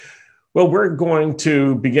Well, we're going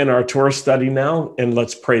to begin our Torah study now, and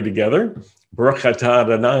let's pray together. Baruch atah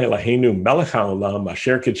Adonai Eloheinu melech haolam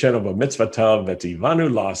asher kitshenu b'mitzvotav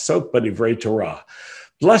v'tzivanu la'asok b'divrei Torah.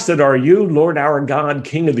 Blessed are you, Lord our God,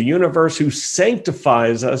 King of the universe, who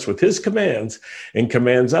sanctifies us with his commands and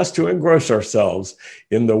commands us to engross ourselves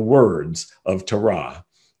in the words of Torah.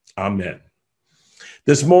 Amen.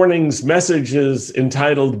 This morning's message is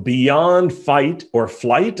entitled Beyond Fight or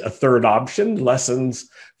Flight, a third option, lessons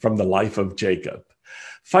from the life of Jacob.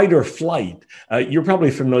 Fight or flight, you're probably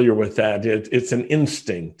familiar with that. It's an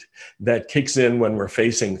instinct that kicks in when we're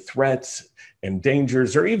facing threats and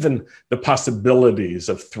dangers, or even the possibilities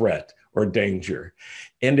of threat or danger.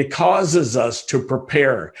 And it causes us to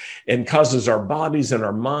prepare and causes our bodies and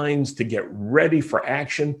our minds to get ready for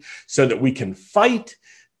action so that we can fight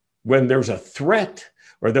when there's a threat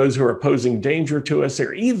or those who are posing danger to us,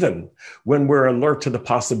 or even when we're alert to the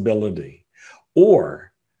possibility.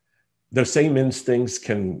 Or the same instincts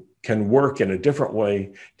can work in a different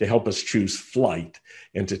way to help us choose flight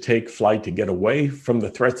and to take flight to get away from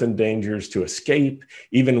the threats and dangers, to escape,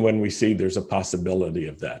 even when we see there's a possibility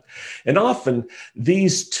of that. And often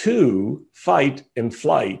these two, fight and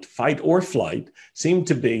flight, fight or flight, seem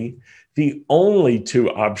to be the only two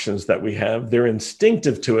options that we have. They're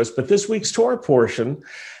instinctive to us, but this week's Torah portion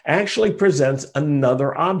actually presents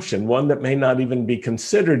another option, one that may not even be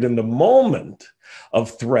considered in the moment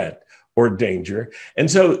of threat or danger.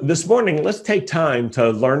 And so this morning, let's take time to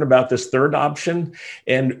learn about this third option,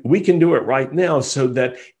 and we can do it right now so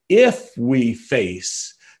that if we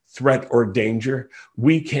face threat or danger,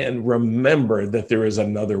 we can remember that there is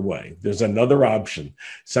another way. There's another option.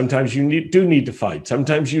 Sometimes you do need to fight.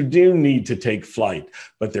 Sometimes you do need to take flight,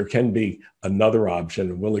 but there can be another option,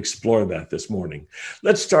 and we'll explore that this morning.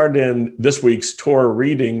 Let's start in this week's Torah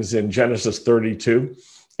readings in Genesis 32.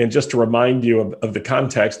 And just to remind you of the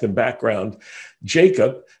context and background,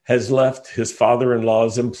 Jacob has left his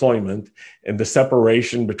father-in-law's employment, and the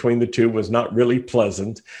separation between the two was not really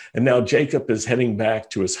pleasant. And now Jacob is heading back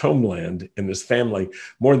to his homeland and his family.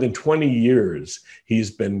 More than 20 years he's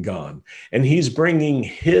been gone. And he's bringing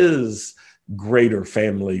his greater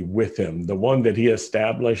family with him, the one that he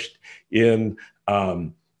established in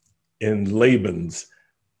Laban's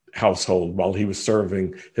household while he was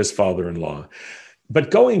serving his father-in-law. But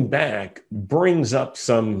going back brings up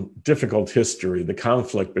some difficult history, the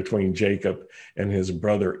conflict between Jacob and his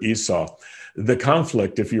brother Esau. The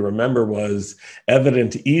conflict, if you remember, was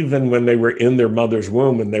evident even when they were in their mother's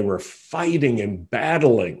womb and they were fighting and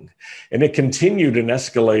battling. And it continued and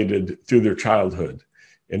escalated through their childhood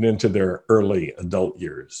and into their early adult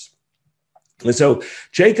years. And so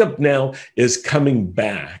Jacob now is coming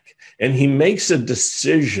back, and he makes a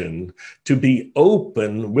decision to be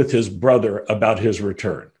open with his brother about his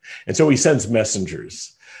return. And so he sends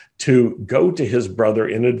messengers to go to his brother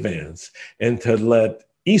in advance and to let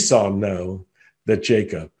Esau know that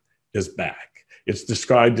Jacob is back. It's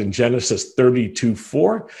described in Genesis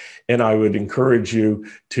 32:4, and I would encourage you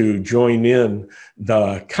to join in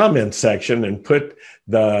the comment section and put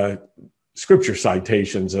the scripture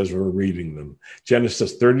citations as we're reading them.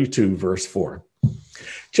 Genesis 32, verse 4.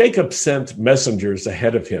 Jacob sent messengers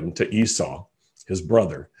ahead of him to Esau, his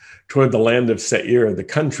brother, toward the land of Seir, the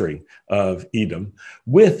country of Edom,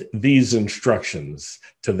 with these instructions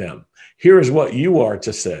to them. Here is what you are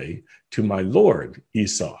to say to my lord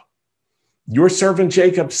Esau. Your servant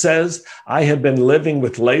Jacob says, I have been living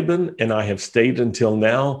with Laban, and I have stayed until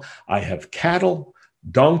now. I have cattle,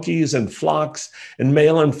 donkeys, and flocks, and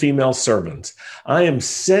male and female servants. I am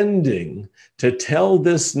sending to tell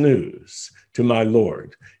this news to my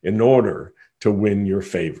Lord in order to win your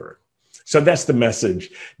favor. So that's the message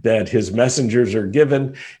that his messengers are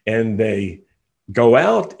given, and they go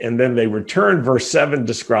out and then they return. Verse 7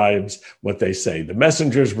 describes what they say. The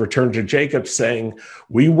messengers return to Jacob saying,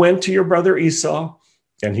 we went to your brother Esau,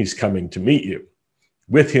 and he's coming to meet you.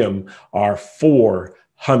 With him are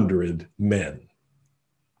 400 men.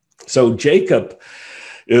 So Jacob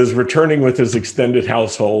is returning with his extended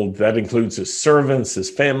household. That includes his servants, his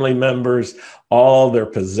family members, all their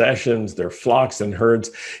possessions, their flocks and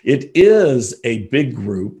herds. It is a big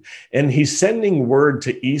group, and he's sending word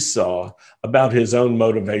to Esau about his own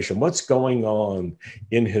motivation. What's going on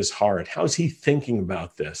in his heart? How's he thinking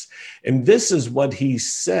about this? And this is what he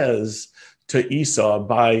says to Esau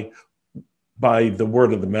by the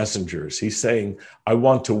word of the messengers. He's saying, I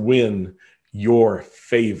want to win your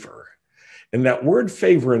favor. And that word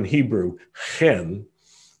favor in Hebrew, chen,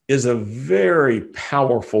 is a very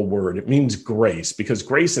powerful word. It means grace, because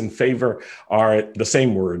grace and favor are the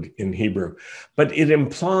same word in Hebrew, but it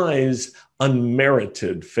implies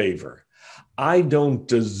unmerited favor. I don't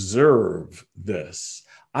deserve this.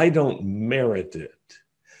 I don't merit it.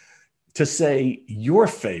 To say your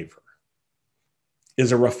favor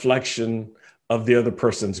is a reflection of the other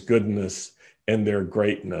person's goodness and their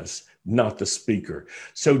greatness, not the speaker.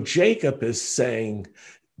 So Jacob is saying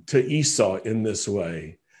to Esau in this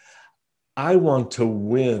way, I want to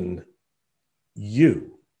win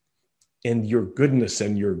you and your goodness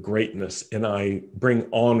and your greatness, and I bring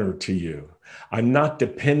honor to you. I'm not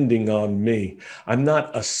depending on me. I'm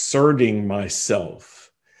not asserting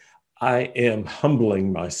myself. I am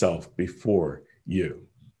humbling myself before you.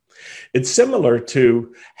 It's similar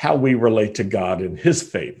to how we relate to God in his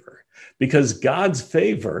favor, because God's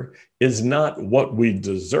favor is not what we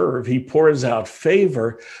deserve. He pours out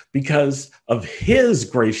favor because of his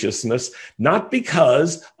graciousness, not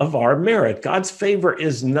because of our merit. God's favor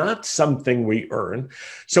is not something we earn.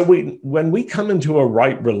 So when we come into a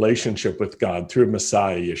right relationship with God through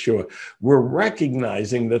Messiah Yeshua, we're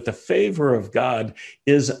recognizing that the favor of God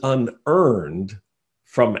is unearned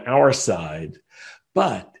from our side,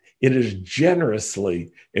 but it is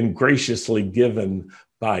generously and graciously given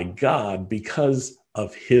by God because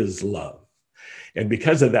of his love. And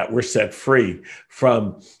because of that, we're set free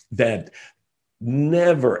from that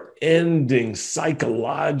never-ending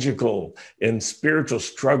psychological and spiritual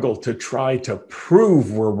struggle to try to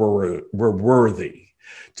prove we're worthy,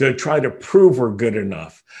 to try to prove we're good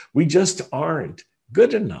enough. We just aren't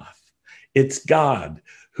good enough. It's God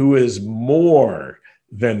who is more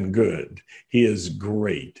than good. He is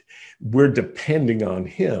great. We're depending on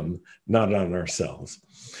him, not on ourselves.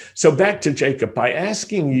 So back to Jacob, by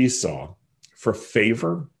asking Esau for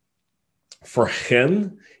favor, for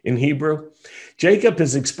chen in Hebrew, Jacob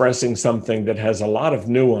is expressing something that has a lot of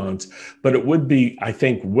nuance, but it would be, I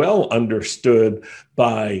think, well understood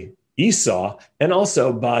by Esau and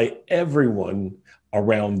also by everyone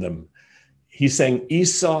around them. He's saying,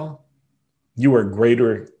 Esau, you are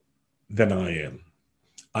greater than I am.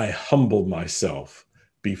 I humble myself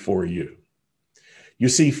before you. You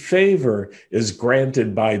see, favor is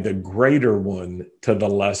granted by the greater one to the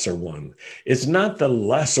lesser one. It's not the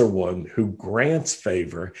lesser one who grants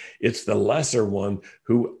favor. It's the lesser one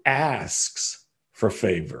who asks for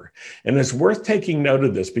favor. And it's worth taking note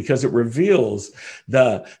of this because it reveals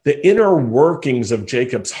the inner workings of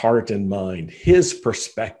Jacob's heart and mind, his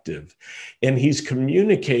perspective. And he's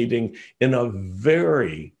communicating in a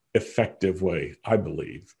very effective way, I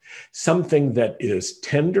believe. Something that is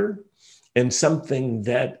tender and something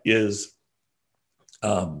that is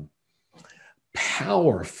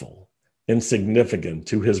powerful and significant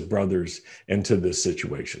to his brothers and to this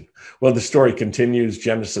situation. Well, the story continues,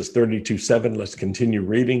 Genesis 32:7. Let's continue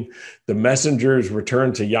reading. The messengers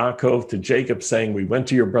returned to Yaakov, to Jacob, saying, we went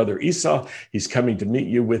to your brother Esau. He's coming to meet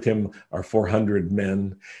you. With him are 400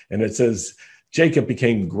 men. And it says, Jacob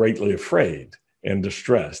became greatly afraid and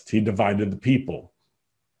distressed. He divided the people,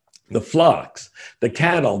 the flocks, the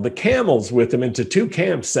cattle, the camels with him into two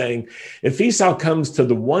camps, saying, if Esau comes to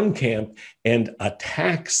the one camp and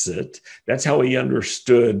attacks it, that's how he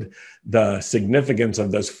understood the significance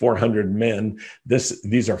of those 400 men.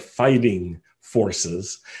 These are fighting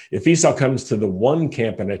forces. If Esau comes to the one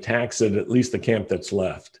camp and attacks it, at least the camp that's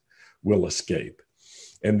left will escape.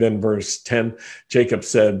 And then verse 10, Jacob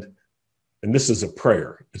said, and this is a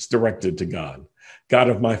prayer, it's directed to God, God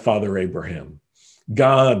of my father Abraham,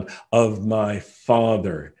 God of my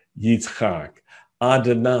father Yitzchak,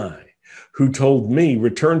 Adonai, who told me,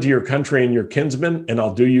 return to your country and your kinsmen, and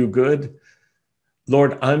I'll do you good.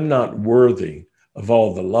 Lord, I'm not worthy of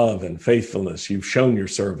all the love and faithfulness you've shown your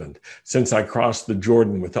servant since I crossed the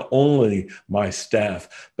Jordan with only my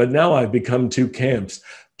staff. But now I've become two camps.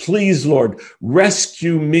 Please, Lord,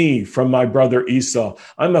 rescue me from my brother Esau.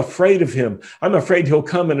 I'm afraid of him. I'm afraid he'll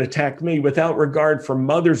come and attack me without regard for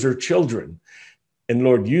mothers or children. And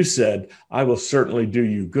Lord, you said, I will certainly do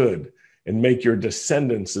you good and make your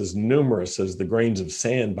descendants as numerous as the grains of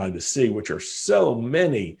sand by the sea, which are so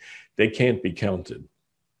many they can't be counted.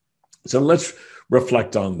 So let's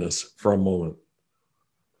reflect on this for a moment.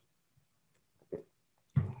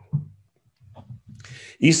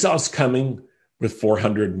 Esau's coming with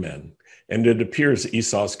 400 men, and it appears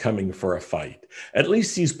Esau's coming for a fight. At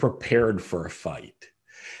least he's prepared for a fight.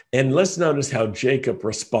 And let's notice how Jacob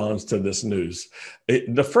responds to this news.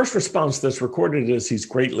 The first response that's recorded is he's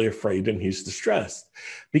greatly afraid and he's distressed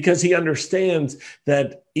because he understands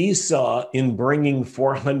that Esau, in bringing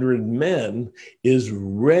 400 men, is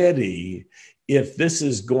ready if this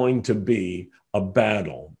is going to be a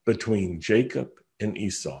battle between Jacob and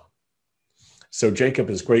Esau. So Jacob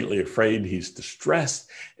is greatly afraid, he's distressed,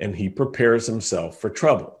 and he prepares himself for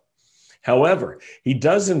trouble. However, he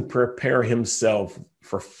doesn't prepare himself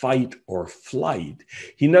for fight or flight.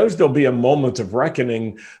 He knows there'll be a moment of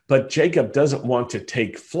reckoning, but Jacob doesn't want to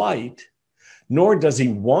take flight, nor does he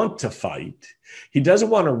want to fight. He doesn't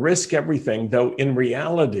want to risk everything, though in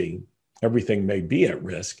reality, everything may be at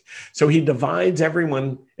risk. So he divides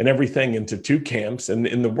everyone and everything into two camps. And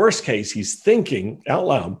in the worst case, he's thinking out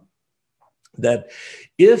loud that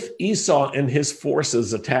if Esau and his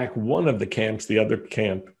forces attack one of the camps, the other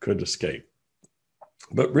camp could escape.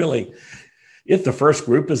 But really, if the first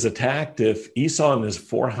group is attacked, if Esau and his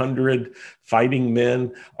 400 fighting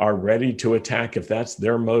men are ready to attack, if that's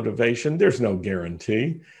their motivation, there's no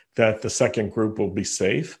guarantee that the second group will be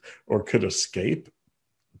safe or could escape.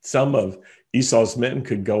 Some of Esau's men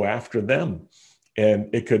could go after them,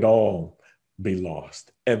 and it could all be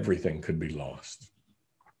lost. Everything could be lost.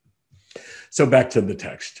 So back to the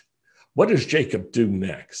text. What does Jacob do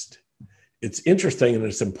next? It's interesting, and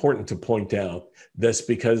it's important to point out this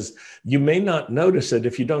because you may not notice it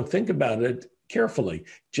if you don't think about it carefully.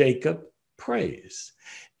 Jacob prays,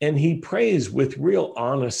 and he prays with real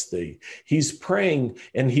honesty. He's praying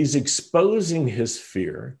and he's exposing his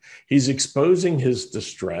fear. He's exposing his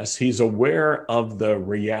distress. He's aware of the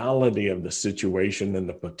reality of the situation and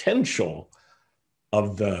the potential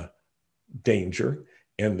of the danger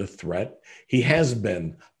and the threat. He has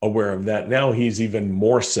been aware of that. Now he's even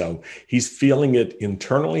more so. He's feeling it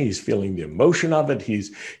internally. He's feeling the emotion of it.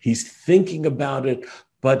 He's thinking about it,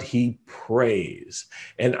 but he prays.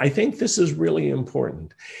 And I think this is really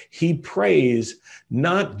important. He prays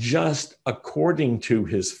not just according to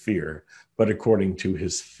his fear, but according to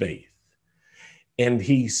his faith. And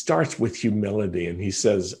he starts with humility and he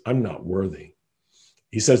says, I'm not worthy.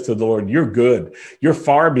 He says to the Lord, you're good. You're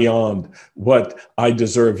far beyond what I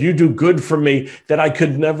deserve. You do good for me that I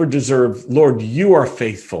could never deserve. Lord, you are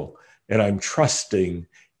faithful, and I'm trusting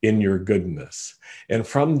in your goodness. And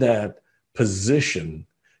from that position,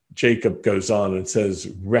 Jacob goes on and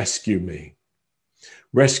says, rescue me.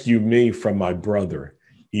 Rescue me from my brother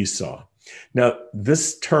Esau. Now,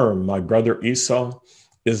 this term, my brother Esau,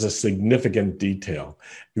 is a significant detail,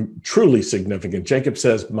 truly significant. Jacob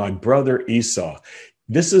says, my brother Esau.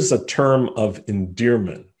 This is a term of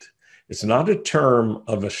endearment. It's not a term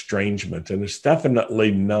of estrangement, and it's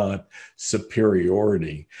definitely not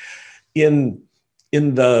superiority. In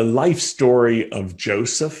the life story of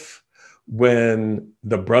Joseph, when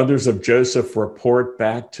the brothers of Joseph report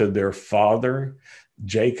back to their father,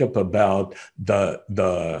 Jacob, about the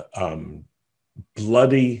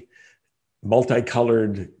bloody,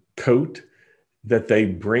 multicolored coat that they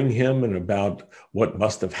bring him and about what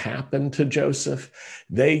must have happened to Joseph,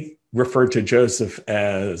 they refer to Joseph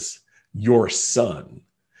as your son.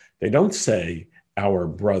 They don't say our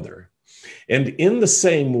brother. And in the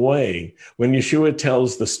same way, when Yeshua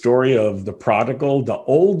tells the story of the prodigal, the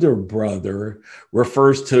older brother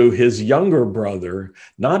refers to his younger brother,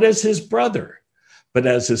 not as his brother, but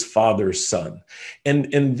as his father's son.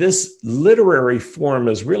 And this literary form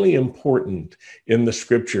is really important in the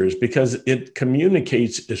scriptures because it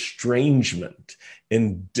communicates estrangement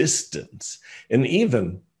and distance and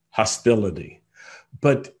even hostility.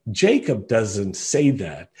 But Jacob doesn't say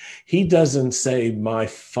that. He doesn't say my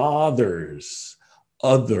father's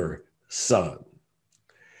other son.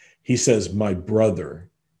 He says my brother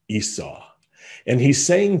Esau. And he's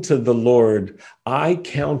saying to the Lord, I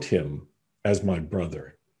count him as my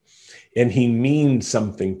brother, and he means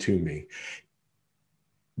something to me.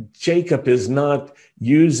 Jacob is not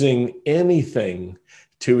using anything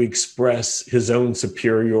to express his own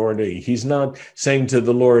superiority. He's not saying to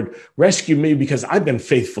the Lord, rescue me because I've been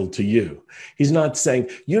faithful to you. He's not saying,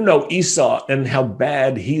 you know, Esau and how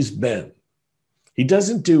bad he's been. He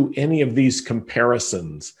doesn't do any of these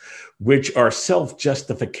comparisons, which are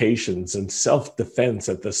self-justifications and self-defense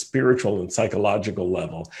at the spiritual and psychological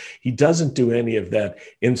level. He doesn't do any of that.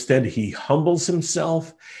 Instead, he humbles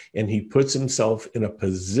himself and he puts himself in a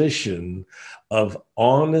position of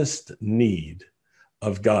honest need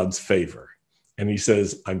of God's favor. And he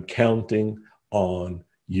says, I'm counting on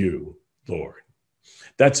you, Lord.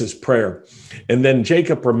 That's his prayer. And then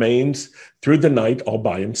Jacob remains through the night all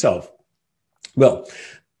by himself. Well,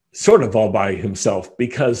 sort of all by himself,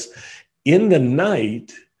 because in the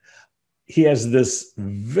night, he has this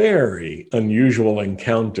very unusual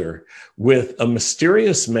encounter with a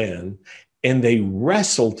mysterious man, and they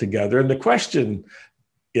wrestle together. And the question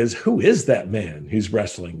is, who is that man he's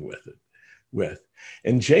wrestling with?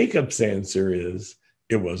 And Jacob's answer is,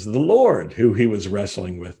 it was the Lord who he was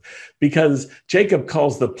wrestling with, because Jacob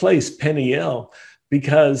calls the place Peniel,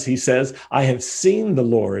 because he says, I have seen the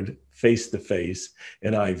Lord face to face,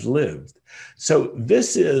 and I've lived. So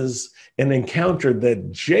this is an encounter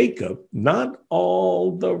that Jacob, not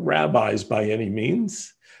all the rabbis by any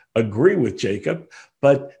means agree with Jacob,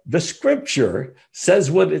 but the scripture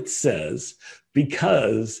says what it says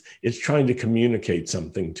because it's trying to communicate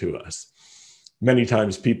something to us. Many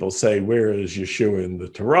times people say, where is Yeshua in the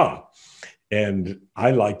Torah? And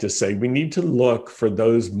I like to say we need to look for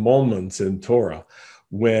those moments in Torah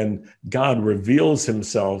when God reveals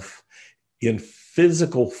himself in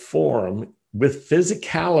physical form with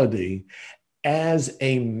physicality as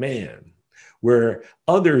a man, where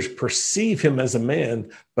others perceive him as a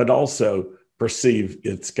man, but also perceive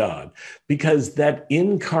it's God. Because that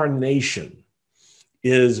incarnation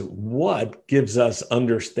is what gives us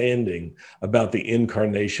understanding about the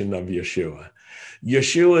incarnation of Yeshua.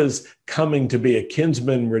 Yeshua's coming to be a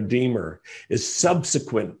kinsman redeemer is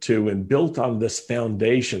subsequent to and built on this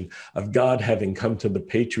foundation of God having come to the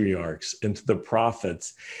patriarchs and to the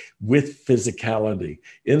prophets with physicality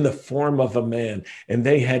in the form of a man. And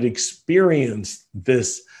they had experienced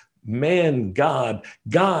this man, God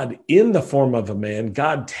in the form of a man,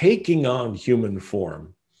 God taking on human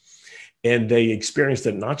form. And they experienced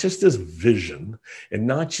it not just as vision and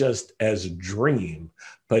not just as dream,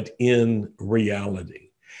 but in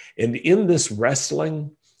reality. And in this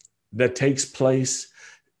wrestling that takes place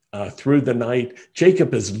through the night,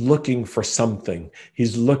 Jacob is looking for something.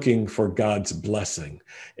 He's looking for God's blessing,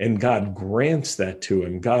 and God grants that to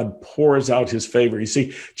him. God pours out his favor. You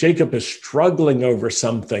see, Jacob is struggling over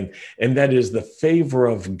something, and that is the favor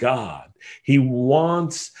of God. He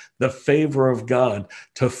wants the favor of God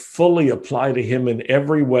to fully apply to him in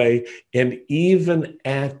every way. And even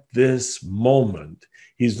at this moment,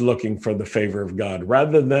 he's looking for the favor of God.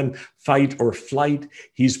 Rather than fight or flight,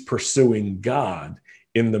 he's pursuing God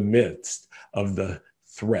in the midst of the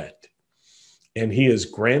threat. And he is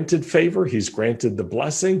granted favor. He's granted the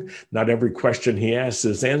blessing. Not every question he asks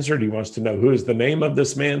is answered. He wants to know who is the name of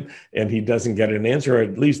this man, and he doesn't get an answer, or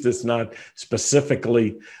at least it's not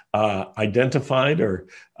specifically identified or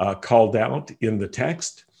called out in the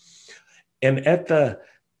text. And at the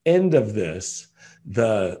end of this,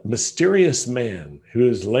 the mysterious man, who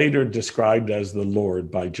is later described as the Lord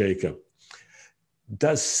by Jacob,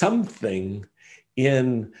 does something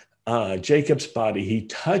in Jacob's body. He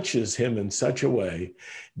touches him in such a way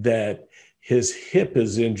that his hip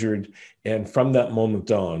is injured. And from that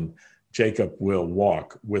moment on, Jacob will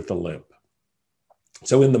walk with a limp.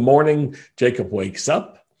 So in the morning, Jacob wakes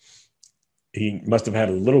up. He must have had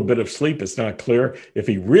a little bit of sleep. It's not clear if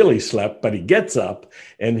he really slept, but he gets up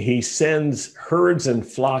and he sends herds and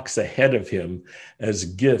flocks ahead of him as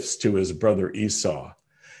gifts to his brother Esau.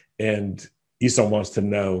 And Esau wants to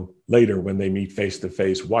know later when they meet face to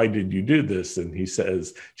face, why did you do this? And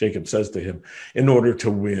Jacob says to him, in order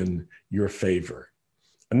to win your favor.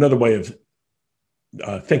 Another way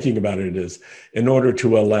of thinking about it is in order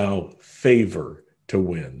to allow favor to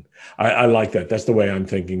win. I like that. That's the way I'm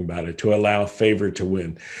thinking about it, to allow favor to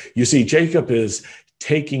win. You see, Jacob is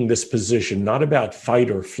taking this position, not about fight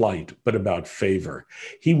or flight, but about favor.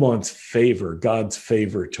 He wants favor, God's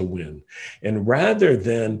favor to win. And rather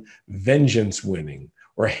than vengeance winning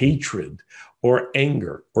or hatred or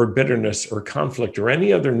anger or bitterness or conflict or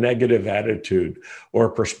any other negative attitude or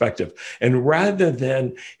perspective, and rather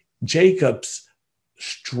than Jacob's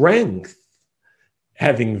strength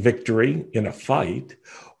having victory in a fight,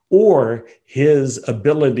 or his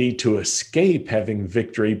ability to escape having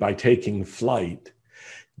victory by taking flight,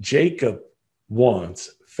 Jacob wants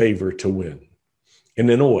favor to win. And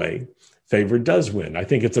in a way, favor does win. I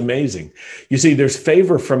think it's amazing. You see, there's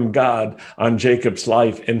favor from God on Jacob's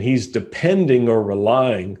life, and he's depending or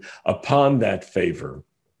relying upon that favor.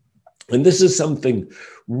 And this is something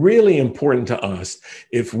really important to us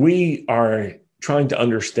if we are trying to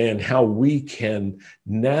understand how we can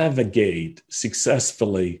navigate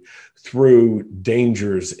successfully through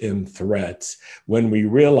dangers and threats when we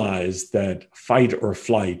realize that fight or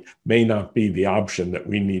flight may not be the option that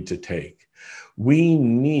we need to take. We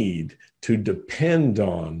need to depend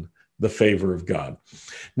on the favor of God.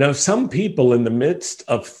 Now, some people in the midst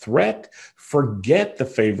of threat forget the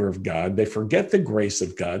favor of God. They forget the grace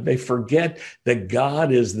of God. They forget that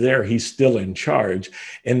God is there. He's still in charge.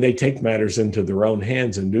 And they take matters into their own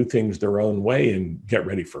hands and do things their own way and get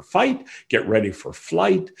ready for fight, get ready for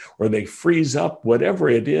flight, or they freeze up, whatever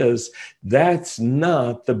it is. That's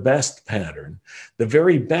not the best pattern. The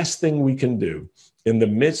very best thing we can do in the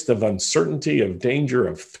midst of uncertainty, of danger,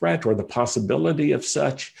 of threat, or the possibility of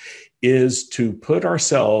such is to put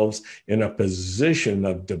ourselves in a position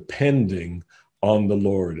of depending on the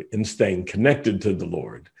Lord and staying connected to the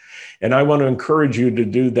Lord. And I want to encourage you to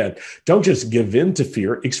do that. Don't just give in to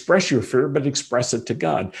fear, express your fear, but express it to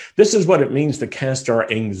God. This is what it means to cast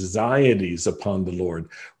our anxieties upon the Lord.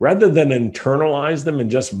 Rather than internalize them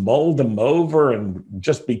and just mull them over and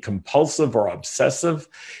just be compulsive or obsessive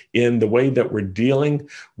in the way that we're dealing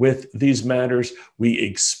with these matters, we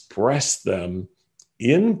express them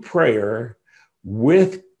in prayer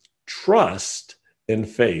with trust and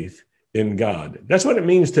faith in God. That's what it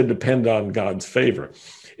means to depend on God's favor.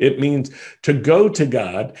 It means to go to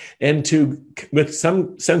God and to, with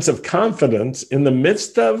some sense of confidence in the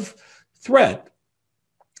midst of threat,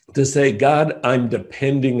 to say, God, I'm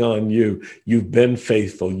depending on you. You've been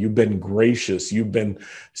faithful. You've been gracious. You've been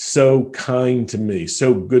so kind to me,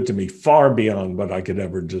 so good to me, far beyond what I could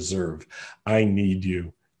ever deserve. I need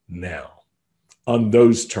you now. On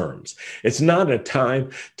those terms. It's not a time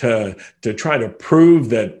to try to prove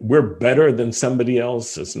that we're better than somebody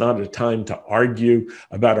else. It's not a time to argue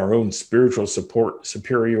about our own spiritual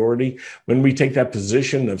superiority. When we take that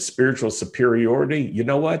position of spiritual superiority, you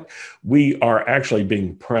know what? We are actually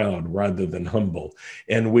being proud rather than humble.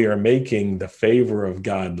 And we are making the favor of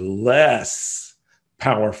God less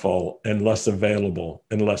powerful and less available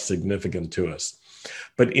and less significant to us.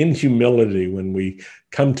 But in humility, when we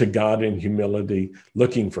come to God in humility,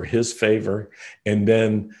 looking for his favor, and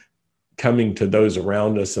then coming to those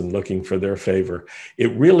around us and looking for their favor,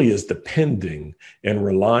 it really is depending and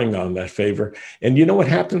relying on that favor. And you know what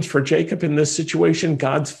happens for Jacob in this situation?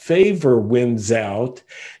 God's favor wins out,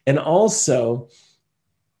 and also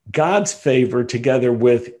God's favor together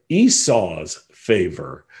with Esau's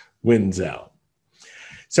favor wins out.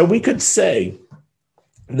 So we could say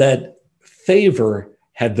that favor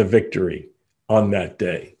had the victory on that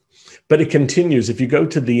day. But it continues. If you go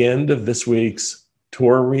to the end of this week's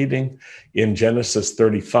Torah reading in Genesis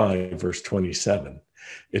 35, verse 27,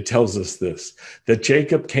 it tells us this, that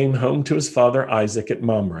Jacob came home to his father Isaac at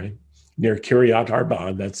Mamre, near Kiryat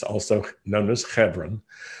Arba, that's also known as Hebron,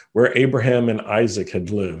 where Abraham and Isaac had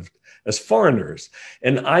lived as foreigners.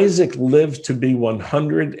 And Isaac lived to be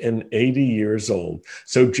 180 years old.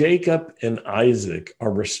 So Jacob and Isaac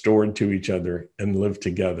are restored to each other and live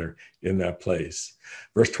together in that place.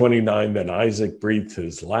 Verse 29, then Isaac breathed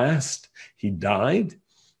his last, he died,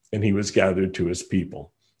 and he was gathered to his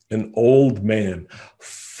people, an old man,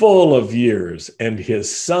 full of years, and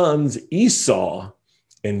his sons Esau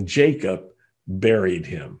and Jacob buried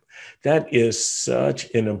him. That is such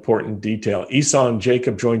an important detail. Esau and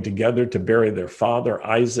Jacob joined together to bury their father,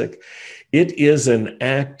 Isaac. It is an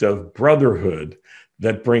act of brotherhood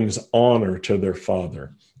that brings honor to their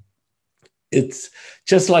father. It's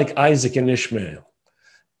just like Isaac and Ishmael,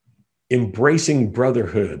 embracing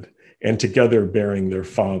brotherhood and together burying their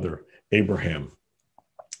father, Abraham.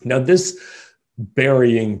 Now, this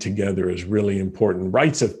burying together is really important.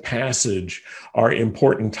 Rites of passage are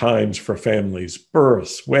important times for families.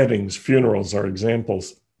 Births, weddings, funerals are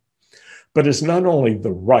examples. But it's not only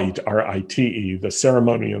the rite, R-I-T-E, the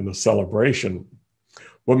ceremony and the celebration.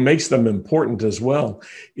 What makes them important as well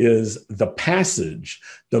is the passage,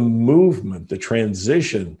 the movement, the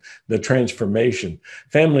transition, the transformation.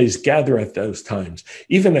 Families gather at those times.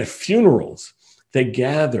 Even at funerals, they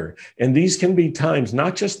gather. And these can be times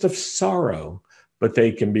not just of sorrow, but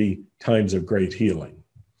they can be times of great healing,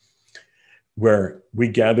 where we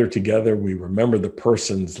gather together, we remember the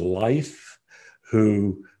person's life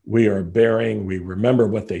who we are burying, we remember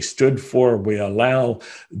what they stood for, we allow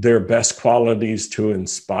their best qualities to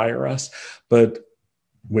inspire us. But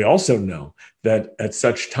we also know that at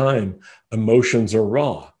such time, emotions are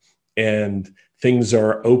raw and things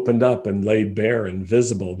are opened up and laid bare and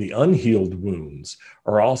visible. The unhealed wounds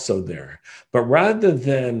are also there. But rather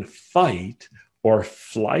than fight or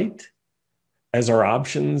flight as our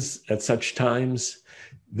options at such times,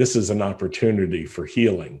 this is an opportunity for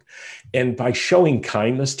healing. And by showing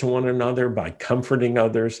kindness to one another, by comforting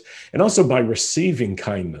others, and also by receiving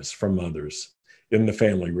kindness from others in the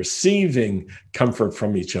family, receiving comfort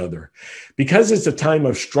from each other. Because it's a time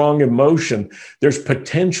of strong emotion, there's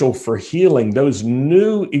potential for healing. Those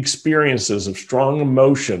new experiences of strong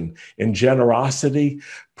emotion and generosity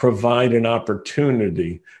provide an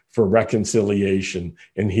opportunity for reconciliation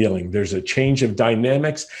and healing. There's a change of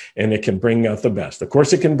dynamics, and it can bring out the best. Of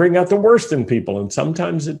course, it can bring out the worst in people, and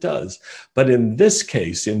sometimes it does. But in this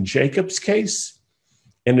case, in Jacob's case,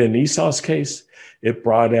 and in Esau's case, it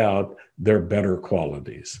brought out their better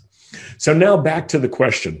qualities. So now back to the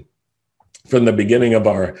question. from the beginning of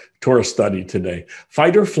our Torah study today.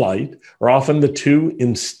 Fight or flight are often the two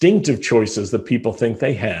instinctive choices that people think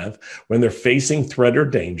they have when they're facing threat or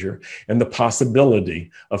danger and the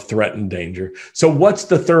possibility of threat and danger. So what's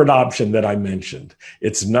the third option that I mentioned?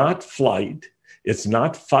 It's not flight. It's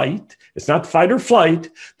not fight. It's not fight or flight.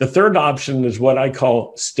 The third option is what I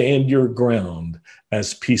call stand your ground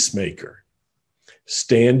as peacemaker.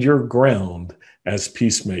 Stand your ground as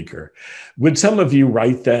peacemaker. Would some of you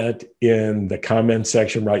write that in the comment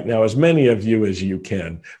section right now? As many of you as you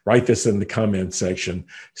can, write this in the comment section.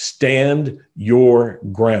 Stand your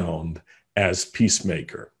ground as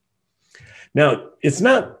peacemaker. Now, it's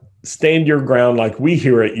not stand your ground like we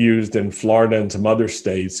hear it used in Florida and some other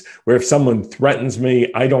states, where if someone threatens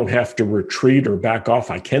me, I don't have to retreat or back off.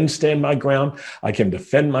 I can stand my ground. I can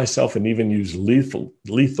defend myself and even use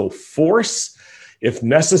lethal force if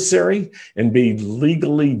necessary, and be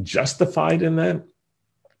legally justified in that.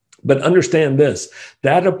 But understand this,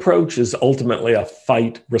 that approach is ultimately a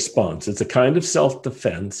fight response. It's a kind of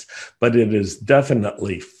self-defense, but it is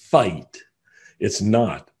definitely fight. It's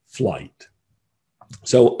not flight.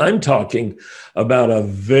 So I'm talking about a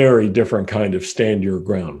very different kind of stand your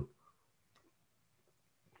ground.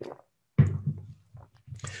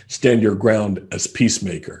 Stand your ground as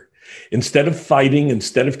peacemaker. Instead of fighting,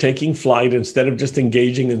 instead of taking flight, instead of just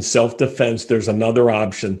engaging in self-defense, there's another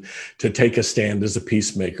option: to take a stand as a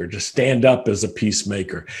peacemaker, to stand up as a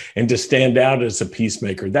peacemaker, and to stand out as a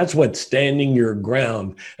peacemaker. That's what standing your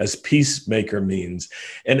ground as peacemaker means.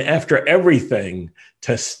 And after everything,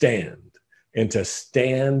 to stand, and to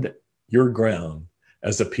stand your ground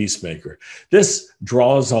as a peacemaker. This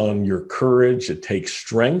draws on your courage. It takes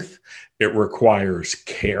strength. It requires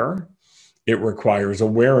care. It requires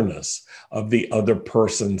awareness of the other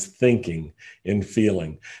person's thinking and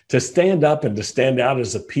feeling. To stand up and to stand out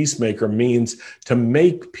as a peacemaker means to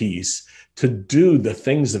make peace, to do the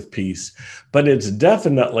things of peace, but it's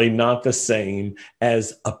definitely not the same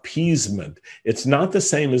as appeasement. It's not the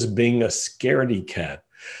same as being a scaredy cat.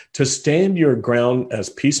 To stand your ground as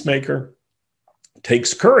peacemaker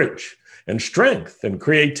takes courage and strength and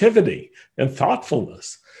creativity and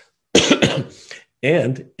thoughtfulness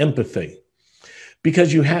and empathy.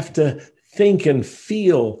 Because you have to think and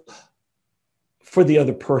feel for the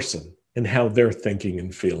other person and how they're thinking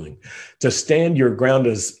and feeling. To stand your ground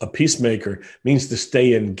as a peacemaker means to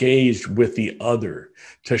stay engaged with the other,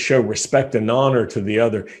 to show respect and honor to the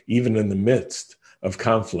other, even in the midst of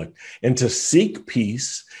conflict, and to seek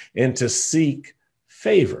peace and to seek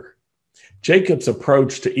favor. Jacob's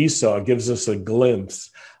approach to Esau gives us a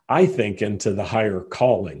glimpse, I think, into the higher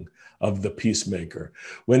calling of the peacemaker.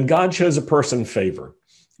 When God shows a person favor,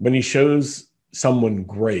 when he shows someone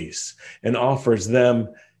grace and offers them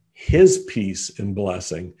his peace and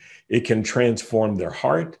blessing, it can transform their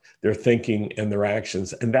heart, their thinking, and their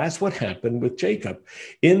actions. And that's what happened with Jacob.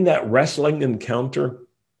 In that wrestling encounter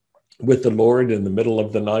with the Lord in the middle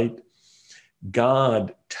of the night,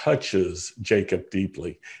 God touches Jacob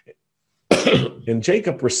deeply. And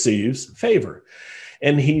Jacob receives favor.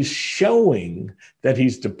 And he's showing that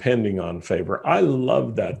he's depending on favor. I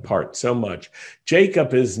love that part so much.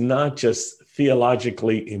 Jacob is not just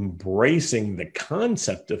theologically embracing the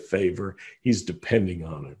concept of favor, he's depending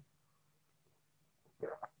on it.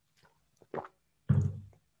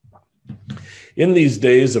 In these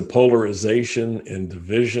days of polarization and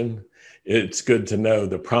division, it's good to know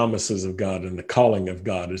the promises of God and the calling of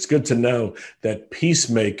God. It's good to know that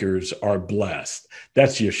peacemakers are blessed.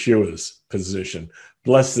 That's Yeshua's position.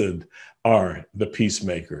 Blessed are the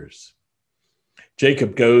peacemakers.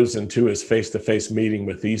 Jacob goes into his face-to-face meeting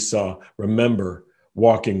with Esau, remember,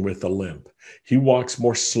 walking with a limp. He walks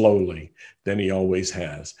more slowly than he always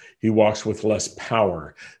has. He walks with less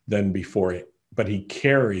power than before, but he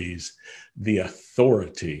carries the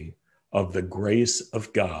authority of the grace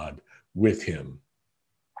of God with him.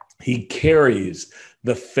 He carries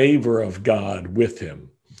the favor of God with him.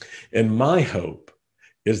 And my hope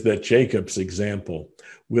is that Jacob's example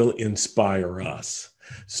will inspire us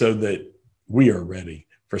so that we are ready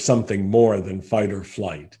for something more than fight or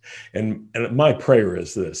flight. And my prayer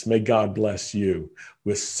is this: may God bless you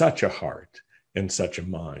with such a heart and such a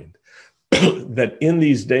mind that in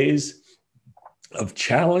these days of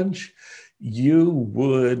challenge, you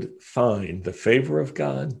would find the favor of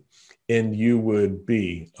God and you would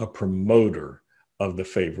be a promoter of the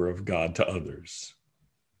favor of God to others.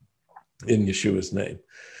 In Yeshua's name.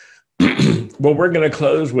 Well, we're going to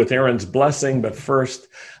close with Aaron's blessing, but first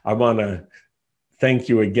I want to thank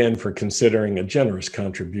you again for considering a generous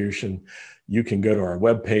contribution. you can go to our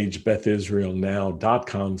webpage,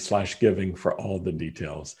 bethisraelnow.com/giving for all the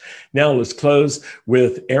details. Now let's close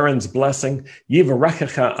with Aaron's blessing.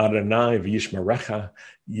 Yivarechecha Adonai v'yishmerecha,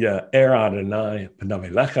 Ya'er Adonai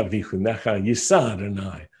p'navelecha v'chunecha, Yisa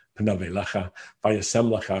Adonai p'navelecha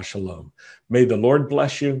v'yasem lecha shalom. May the Lord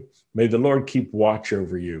bless you. May the Lord keep watch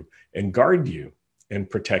over you and guard you and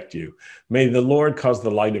protect you. May the Lord cause the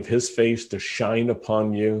light of his face to shine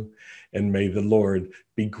upon you, and may the Lord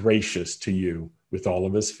be gracious to you with all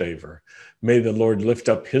of his favor. May the Lord lift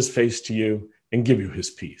up his face to you and give you his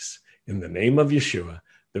peace. In the name of Yeshua,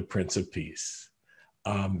 the Prince of Peace.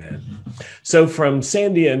 Amen. So from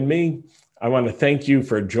Sandy and me, I want to thank you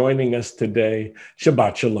for joining us today.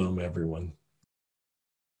 Shabbat Shalom, everyone.